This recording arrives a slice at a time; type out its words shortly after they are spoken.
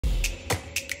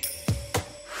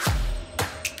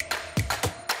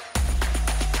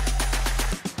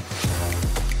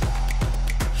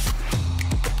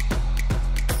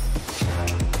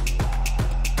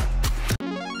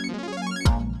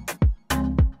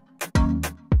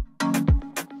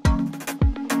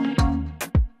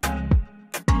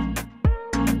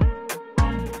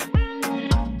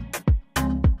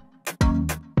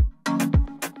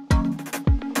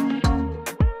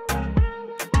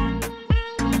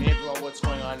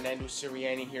Nando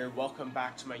Sirianni here. Welcome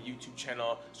back to my YouTube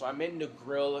channel. So I'm in the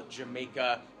Grill,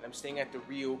 Jamaica, and I'm staying at the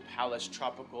Rio Palace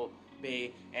Tropical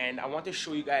Bay, and I want to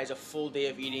show you guys a full day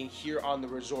of eating here on the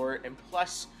resort, and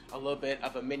plus a little bit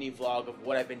of a mini vlog of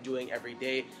what I've been doing every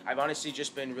day. I've honestly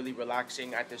just been really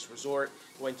relaxing at this resort,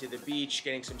 going to the beach,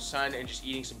 getting some sun, and just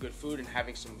eating some good food and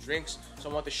having some drinks. So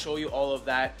I want to show you all of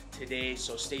that today,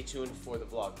 so stay tuned for the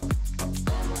vlog.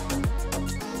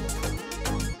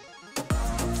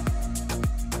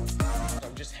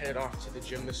 Just headed off to the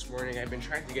gym this morning. I've been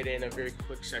trying to get in a very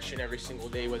quick session every single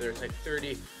day, whether it's like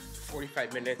 30 to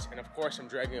 45 minutes, and of course I'm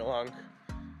dragging along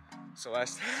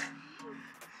Celeste.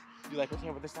 You like waking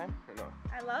up at this time or no?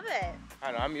 I love it. I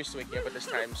don't know, I'm used to waking up at this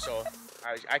time, so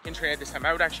I can train at this time.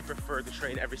 I would actually prefer to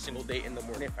train every single day in the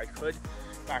morning if I could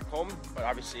back home, but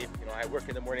obviously, you know, I work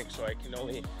in the morning, so I can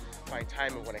only find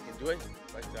time when I can do it.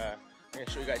 But I'm gonna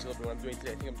show you guys a little bit what I'm doing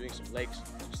today. I think I'm doing some legs,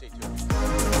 so stay tuned.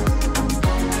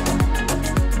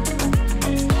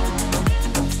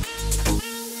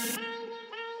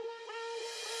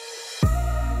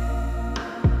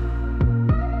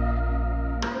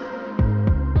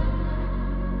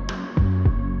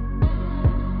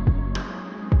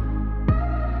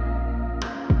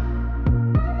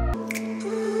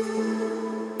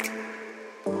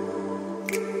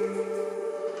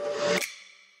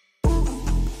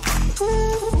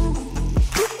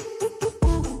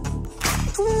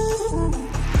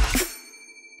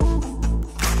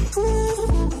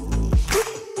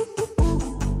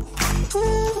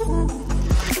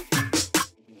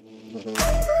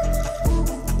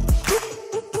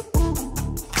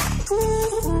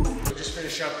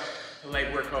 Up the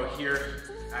leg workout here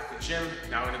at the gym.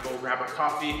 Now I'm gonna go grab a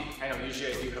coffee. I know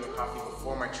usually I do have a coffee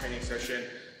before my training session,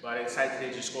 but I decided today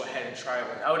to just go ahead and try it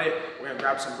without it. We're gonna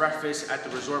grab some breakfast at the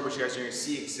resort, which you guys are gonna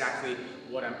see exactly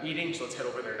what I'm eating. So let's head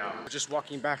over there now. We're just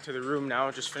walking back to the room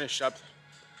now, just finished up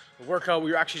the workout.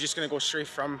 We were actually just gonna go straight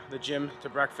from the gym to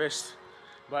breakfast,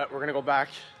 but we're gonna go back,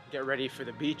 get ready for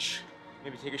the beach,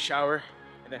 maybe take a shower,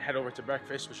 and then head over to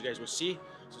breakfast, which you guys will see.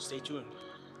 So stay tuned.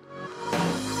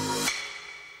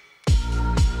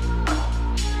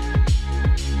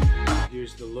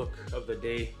 Here's the look of the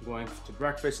day, going to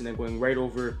breakfast and then going right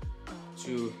over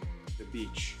to the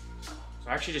beach. So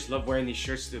I actually just love wearing these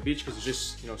shirts to the beach because it's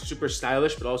just, you know, super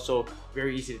stylish, but also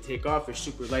very easy to take off. They're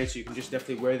super light, so you can just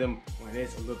definitely wear them when it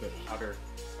is a little bit hotter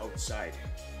outside.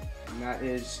 And that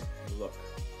is the look.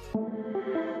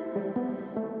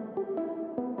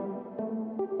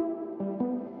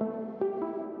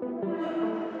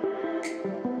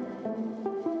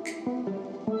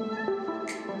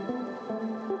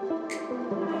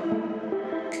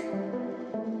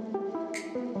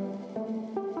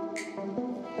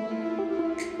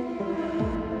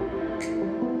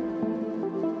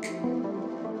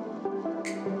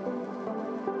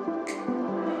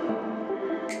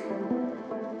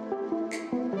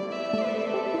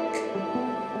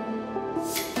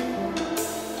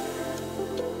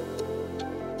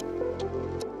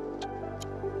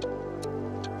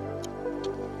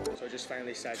 Just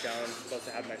finally sat down, about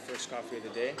to have my first coffee of the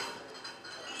day.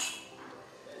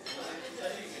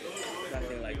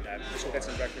 Nothing like that. Let's go get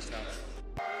some breakfast now.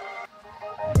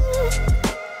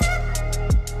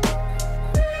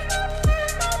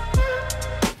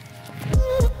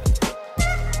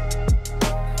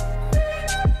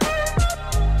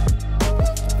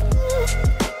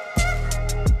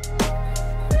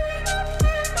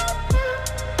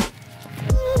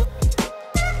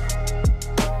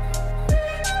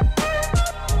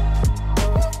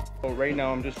 Right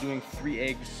now I'm just doing 3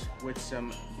 eggs with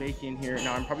some bacon here.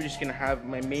 Now I'm probably just gonna have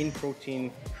my main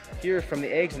protein here from the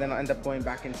eggs, and then I'll end up going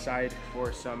back inside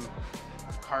for some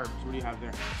carbs. What do you have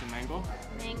there? Some mango?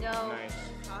 Mango. Nice.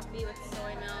 Coffee with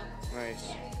soy milk.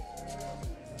 Nice.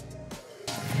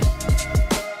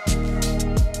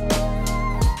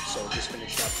 So just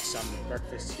finished up some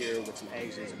breakfast here with some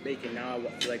eggs and some bacon. Now I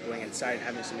feel like going inside and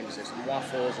having maybe some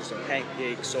waffles or some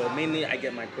pancakes. So mainly I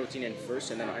get my protein in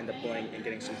first, and then I'll end up going and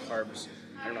getting some carbs.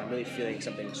 I don't know, I'm really feeling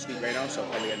something sweet right now, so I'll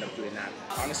probably end up doing that.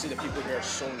 Honestly, the people here are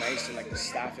so nice, and like the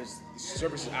service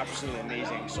is absolutely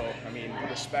amazing. So, I mean,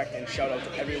 respect and shout out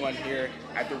to everyone here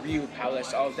at the Rio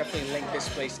Palace. I'll definitely link this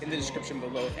place in the description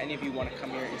below. If any of you want to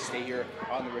come here and stay here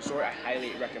on the resort, I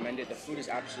highly recommend it. The food is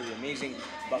absolutely amazing.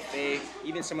 Buffet,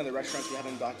 even some of the restaurants we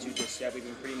haven't got to just yet, we've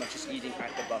been pretty much just eating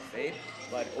at the buffet.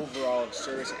 But overall,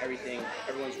 service and everything,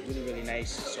 everyone's really, really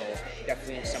nice. So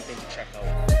definitely something to check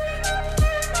out.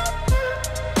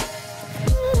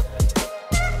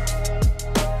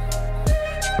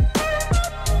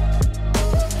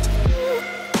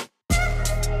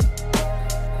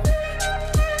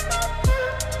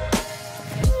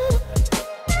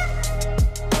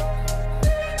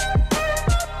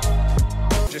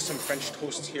 French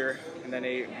toast here, and then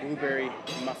a blueberry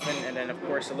muffin, and then of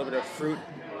course a little bit of fruit,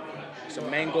 some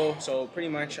mango. So pretty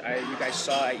much, you guys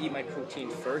saw, I eat my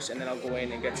protein first, and then I'll go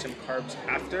in and get some carbs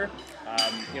after.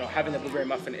 You know, having the blueberry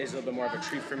muffin is a little bit more of a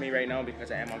treat for me right now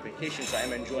because I am on vacation, so I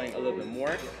am enjoying a little bit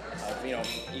more of, you know,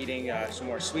 eating some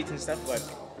more sweets and stuff. But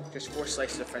just 4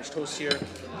 slices of French toast here,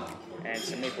 and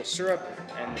some maple syrup,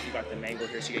 and you got the mango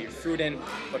here, so you get your fruit in.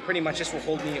 But pretty much this will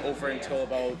hold me over until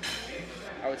about,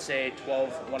 I would say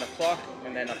 1 o'clock,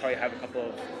 and then I'll probably have a couple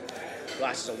of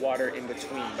glasses of water in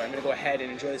between. But I'm gonna go ahead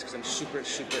and enjoy this because I'm super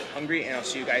hungry, and I'll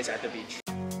see you guys at the beach.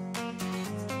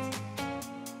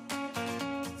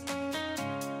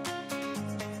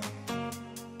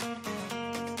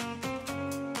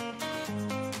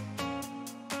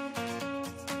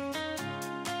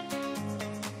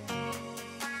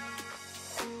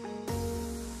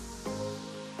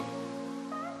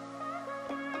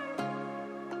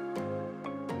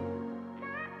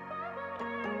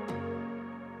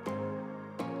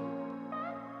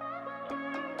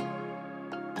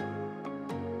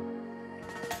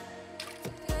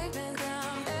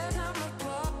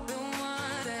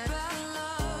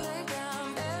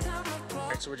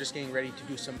 So we're just getting ready to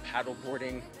do some paddle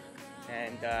boarding,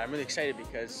 and I'm really excited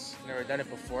because I've never done it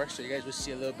before, so you guys will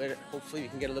see a little bit. Hopefully we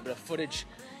can get a little bit of footage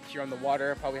here on the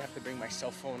water. Probably have to bring my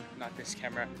cell phone, not this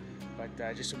camera,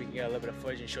 but just so we can get a little bit of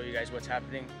footage and show you guys what's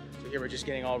happening. So here we're just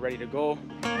getting all ready to go.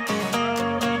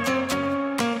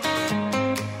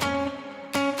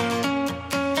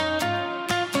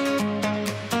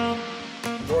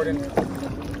 Boarding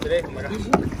today, oh my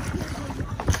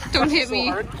gosh. Don't hit me.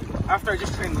 Hard. After I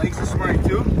just trained legs this morning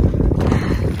too.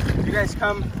 You guys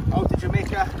come out to Jamaica,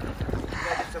 you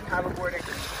guys get some paddleboarding.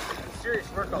 Serious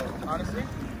workout, honestly.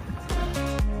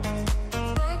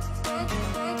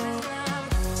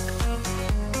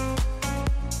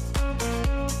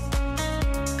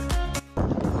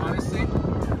 Honestly,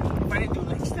 if I didn't do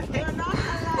legs today, I'm not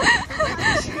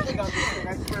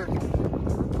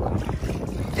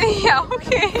Yeah,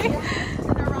 okay.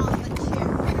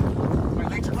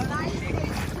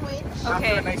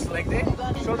 After a nice leg day,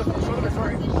 show them the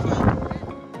story.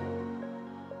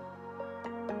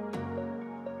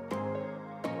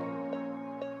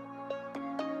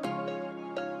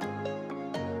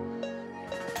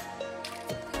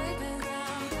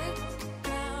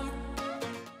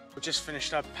 We just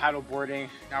finished up paddle boarding.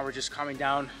 Now we're just calming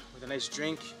down with a nice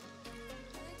drink.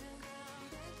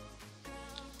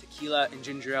 Tequila and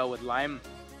ginger ale with lime,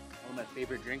 one of my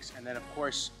favorite drinks. And then of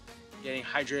course, getting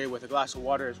hydrated with a glass of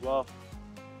water as well.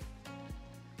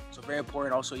 So very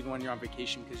important also, even when you're on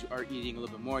vacation, because you are eating a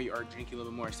little bit more, you are drinking a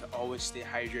little bit more, is to always stay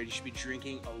hydrated. You should be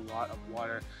drinking a lot of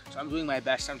water. So I'm doing my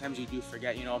best. Sometimes you do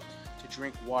forget, you know, to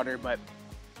drink water, but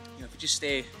you know, if you just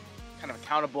stay kind of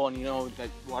accountable and you know that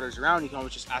water's around, you can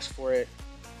always just ask for it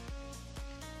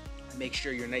and make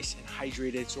sure you're nice and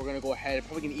hydrated. So we're gonna go ahead,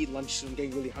 probably gonna eat lunch soon,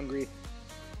 getting really hungry.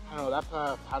 I don't know, that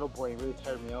paddleboarding really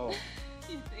tired me out.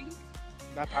 You think?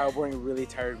 That paddleboarding really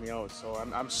tired me out, so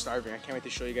I'm starving. I can't wait to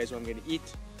show you guys what I'm gonna eat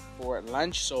for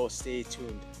lunch, so stay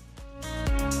tuned.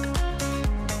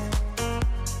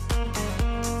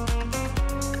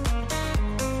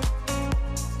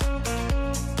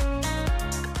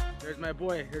 There's my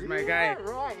boy, here's my guy.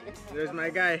 Right. There's my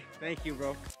guy. Thank you,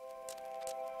 bro.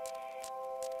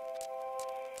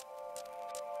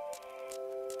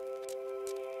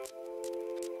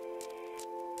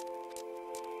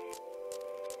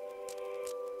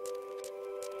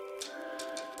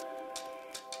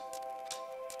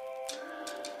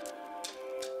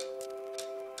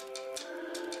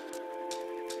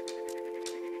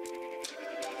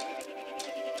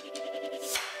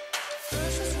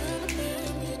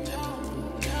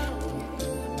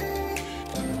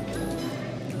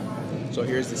 So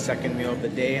here's the second meal of the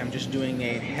day. I'm just doing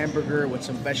a hamburger with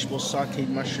some vegetables, sauteed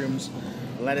mushrooms,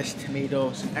 lettuce,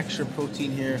 tomato, some extra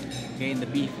protein here, getting the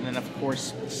beef, and then of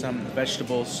course some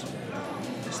vegetables.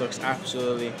 This looks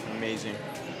absolutely amazing.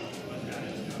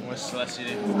 What's Celeste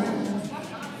eating?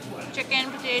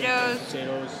 Chicken,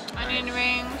 potatoes, onion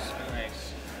rings.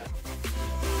 Nice.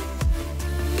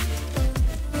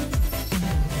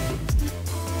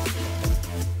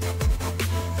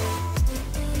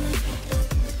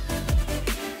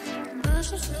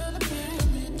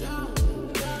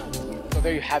 So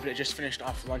there you have it. I just finished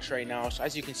off lunch right now. So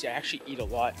as you can see, I actually eat a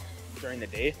lot during the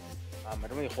day. I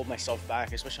don't really hold myself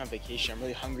back, especially on vacation. I'm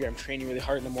really hungry. I'm training really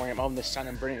hard in the morning. I'm out in the sun.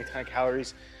 I'm burning a ton of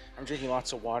calories. I'm drinking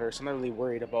lots of water, so I'm not really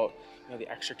worried about, you know, the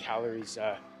extra calories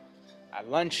at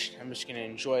lunch. I'm just gonna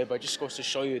enjoy it. But it just goes to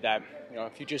show you that, you know,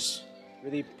 if you just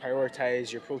really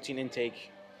prioritize your protein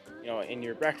intake, you know, in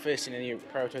your breakfast, and then you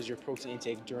prioritize your protein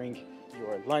intake during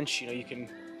your lunch, you know, you can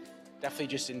definitely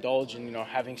just indulge in, you know,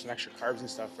 having some extra carbs and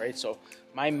stuff, right? So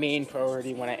my main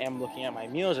priority when I am looking at my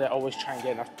meals, I always try and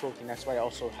get enough protein. That's why I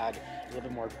also had a little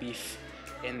bit more beef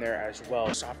in there as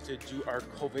well. So I have to do our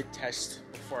COVID test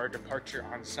before our departure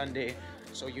on Sunday.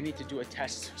 So you need to do a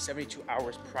test 72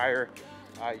 hours prior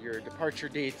your departure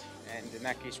date, and in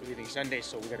that case we're leaving Sunday,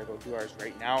 so we gotta go do ours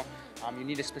right now. You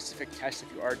need a specific test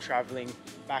if you are traveling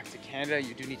back to Canada.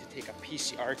 You do need to take a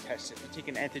PCR test. If you take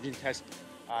an antigen test,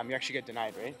 you actually get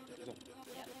denied, right? Yep.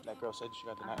 That girl said she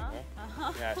got denied,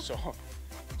 right? Yeah, so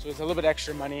it's a little bit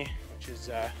extra money, which is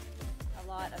a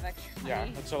lot of extra money.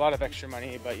 Yeah, it's a lot of extra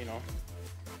money, but you know,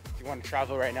 if you want to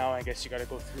travel right now, I guess you got to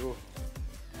go through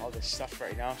all this stuff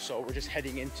right now. So we're just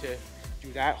heading in to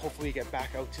do that. Hopefully get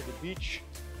back out to the beach.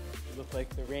 It looked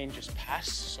like the rain just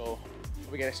passed, so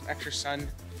we get some extra sun,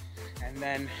 and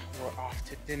then we're off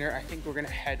to dinner. I think we're gonna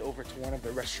head over to one of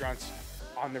the restaurants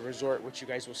on the resort, which you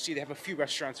guys will see. They have a few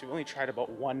restaurants. We've only tried about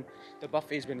one. The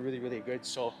buffet's been really, really good,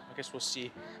 so I guess we'll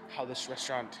see how this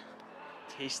restaurant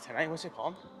tastes tonight. What's it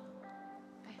called?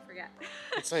 I forget.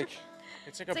 It's like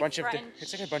a bunch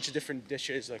of different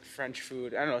dishes, like French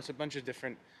food. I don't know, it's a bunch of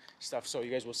different stuff, so you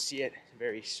guys will see it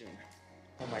very soon.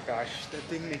 Oh my gosh, that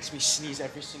thing makes me sneeze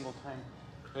every single time.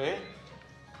 Okay?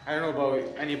 I don't know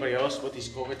about anybody else with these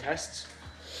COVID tests.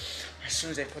 As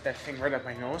soon as I put that thing right up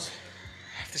my nose,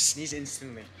 I have to sneeze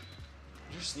instantly.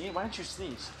 Did you sneeze? Why don't you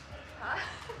sneeze? Huh?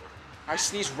 I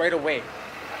sneeze right away.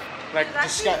 Like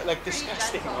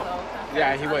disgusting.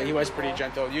 Yeah, he was pretty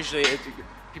gentle. Usually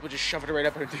people just shove it right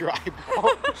up into your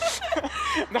eyeball.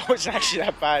 No, it's actually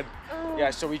that bad.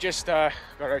 Yeah, so we just got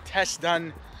our test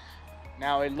done.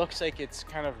 Now it looks like it's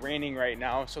kind of raining right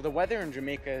now. So the weather in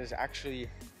Jamaica is actually,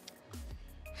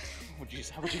 how would you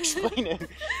explain it?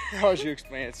 How would you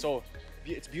explain it? So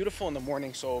it's beautiful in the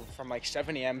morning. So from like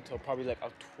 7 a.m. till probably like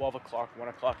 12 o'clock, 1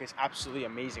 o'clock, it's absolutely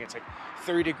amazing. It's like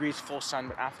 30 degrees full sun,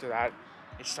 but after that,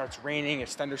 it starts raining,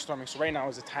 it's thunderstorming. So right now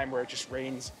is a time where it just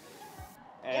rains.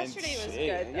 And yesterday was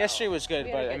good. Yesterday was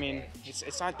good, but I mean,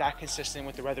 it's not that consistent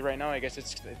with the weather right now. I guess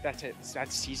it's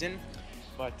that season.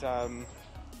 But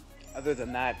other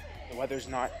than that, the weather's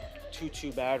not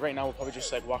too bad. Right now, we'll probably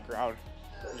just like walk around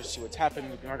and just see what's happening.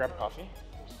 You want to grab a coffee?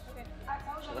 Okay.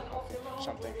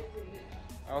 Something.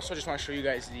 I also just want to show you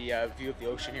guys the view of the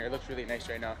ocean here. It looks really nice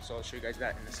right now, so I'll show you guys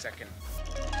that in a second.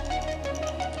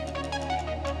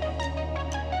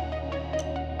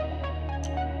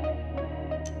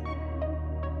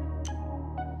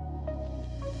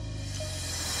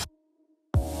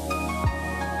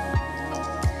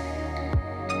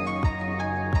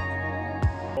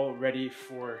 Ready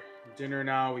for dinner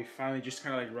now. We finally just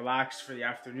kind of like relaxed for the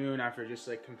afternoon after just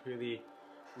like completely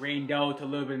rained out a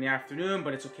little bit in the afternoon,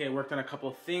 but it's okay. I worked on a couple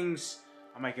of things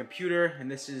on my computer,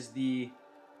 and this is the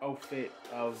outfit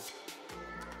of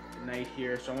the night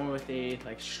here. So I went with a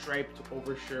like striped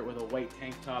overshirt with a white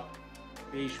tank top,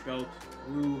 beige belt,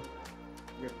 blue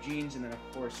ripped jeans, and then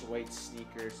of course white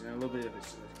sneakers and a little bit of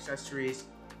accessories.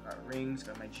 Got rings,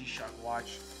 got my G-Shock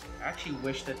watch. I actually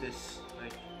wish that this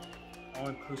like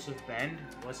all-inclusive band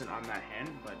wasn't on that hand,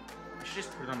 but I should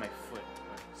just put it on my foot.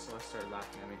 But Celeste started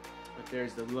laughing at me. But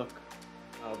there's the look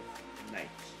of the night.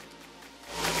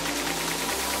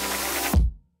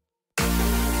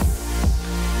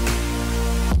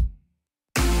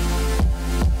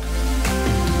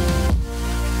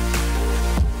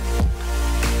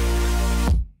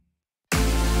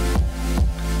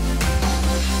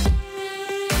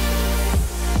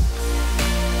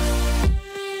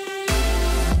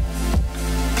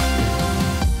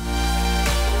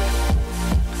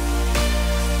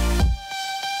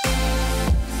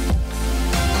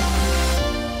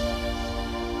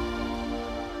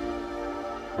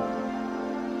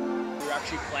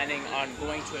 Planning on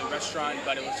going to a restaurant,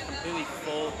 but it was completely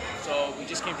full, so we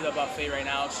just came to the buffet right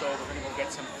now. So we're gonna go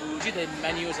get some food. Usually the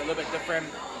menu is a little bit different,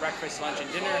 breakfast, lunch,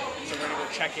 and dinner, so we're gonna go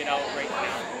check it out right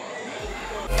now.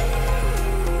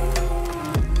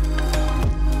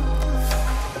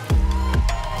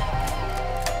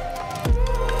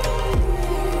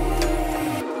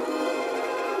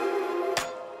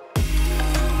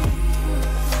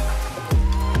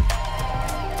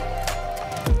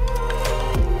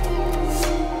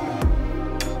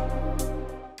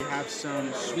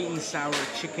 Some sweet and sour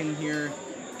chicken here,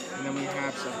 and then we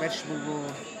have some vegetable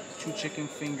roll, 2 chicken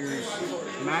fingers,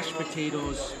 mashed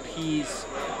potatoes, peas,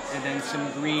 and then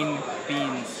some green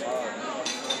beans.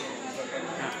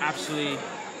 Absolutely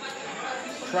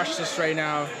crush this right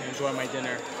now and enjoy my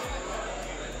dinner.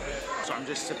 So I'm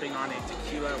just sipping on a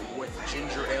tequila with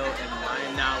ginger ale, and I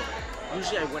am now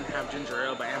Usually I wouldn't have ginger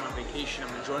ale, but I am on vacation.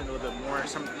 I'm enjoying it a little bit more.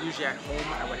 Usually at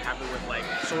home I would have it with like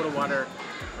soda water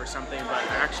or something, but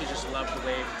I actually just love the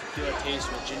way tequila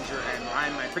tastes with ginger and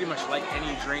lime. I pretty much like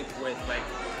any drink with like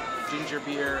ginger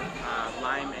beer,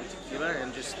 lime, and tequila,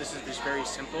 and this is just very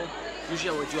simple.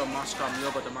 Usually I would do a Moscow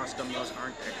Mule, but the Moscow Mules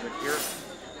aren't that good here.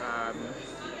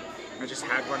 I just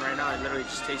had one right now. I literally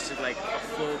just tasted like a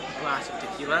full glass of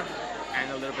tequila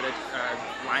and a little bit of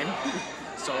lime.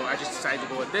 So I just decided to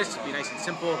go with this, be nice and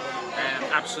simple, and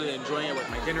I'm absolutely enjoying it with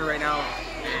my dinner right now.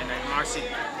 And I'm honestly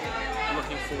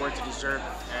looking forward to dessert,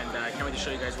 and I can't wait to show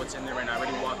you guys what's in there right now. I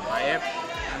already walked by it,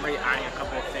 and I'm already eyeing a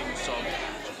couple of things, so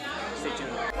stay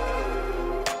tuned.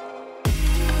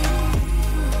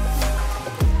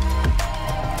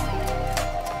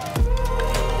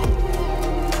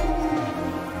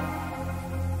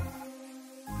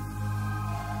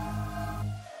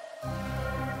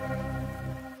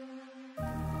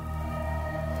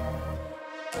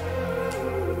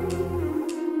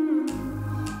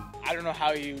 I don't know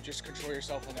how you just control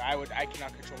yourself in there. I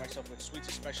cannot control myself with sweets,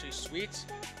 especially sweets.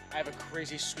 I have a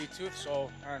crazy sweet tooth,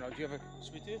 so I don't know. Do you have a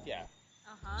sweet tooth? Yeah.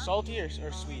 Salty or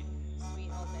sweet? Sweet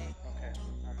all day. Okay,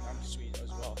 I'm sweet as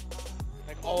well.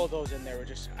 Like all of those in there were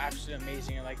just absolutely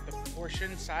amazing, and like the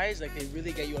portion size, like they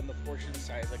really get you on the portion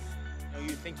size. Like, you know,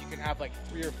 you think you can have like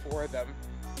 3 or 4 of them,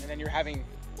 and then you're having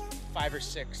 5 or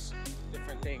 6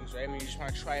 different things, right? I mean, you just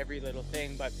want to try every little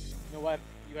thing, but you know what?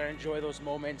 You gotta enjoy those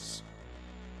moments.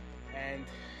 And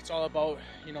it's all about,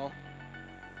 you know,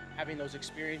 having those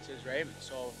experiences, right?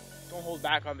 So don't hold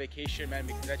back on vacation, man,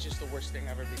 because that's just the worst thing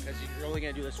ever, because you're only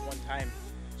gonna do this one time.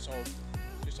 So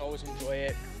just always enjoy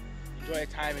it, enjoy the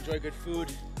time, enjoy good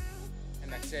food,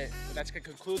 and that's it. So that's gonna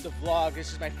conclude the vlog.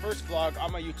 This is my first vlog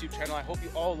on my YouTube channel. I hope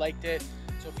you all liked it.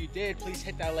 So if you did, please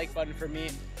hit that like button for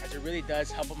me, as it really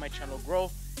does help my channel grow,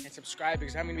 and subscribe,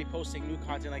 because I'm gonna be posting new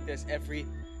content like this every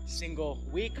single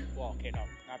week. Well, okay, no,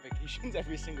 not vacations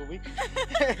every single week.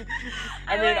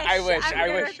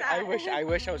 I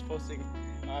wish I was posting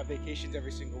vacations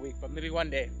every single week, but maybe one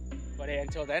day. But hey,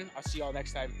 until then, I'll see you all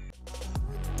next time.